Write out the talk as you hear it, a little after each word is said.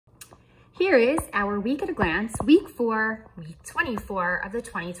Here is our week at a glance, week 4, week 24 of the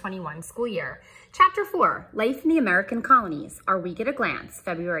 2021 school year. Chapter 4, Life in the American Colonies, our week at a glance,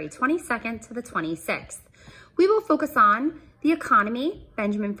 February 22nd to the 26th. We will focus on the economy,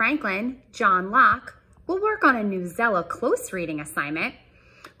 Benjamin Franklin, John Locke. We'll work on a New Zella close reading assignment,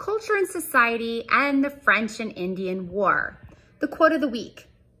 culture and society, and the French and Indian War. The quote of the week,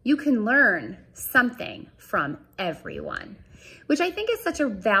 you can learn something from everyone, which I think is such a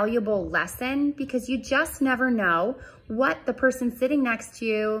valuable lesson because you just never know what the person sitting next to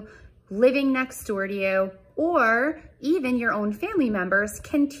you, living next door to you, or even your own family members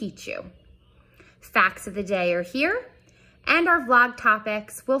can teach you. Facts of the day are here, and our vlog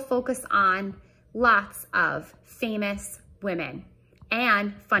topics will focus on lots of famous women.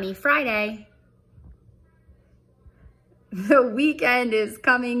 And Funny Friday, the weekend is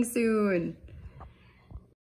coming soon.